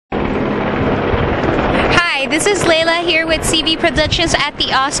this is Leyla here with CV Productions at the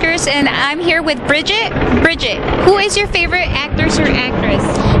Oscars, and I'm here with Bridgit. Bridgit, who is your favorite actress or actress?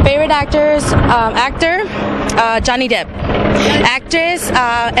 Favorite actors, actor, Johnny Depp. Actress,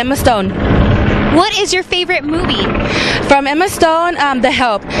 Emma Stone. What is your favorite movie? From Emma Stone, The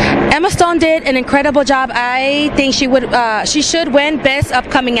Help. Emma Stone did an incredible job. I think she should win Best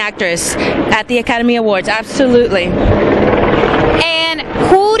Upcoming Actress at the Academy Awards. Absolutely. And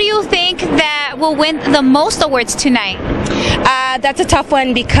who do you think that will win the most awards tonight? That's a tough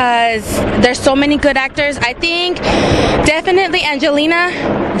one because there's so many good actors. I think definitely Angelina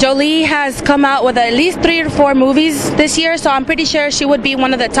Jolie has come out with at least 3 or 4 movies this year, so I'm pretty sure she would be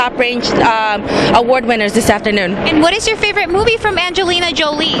one of the top ranked award winners this afternoon. And what is your favorite movie from Angelina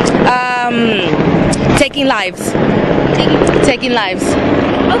Jolie? Taking Lives. Taking Lives.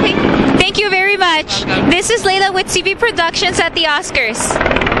 Okay, thank you very much. This is Leyla with CV Productions at the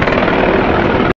Oscars.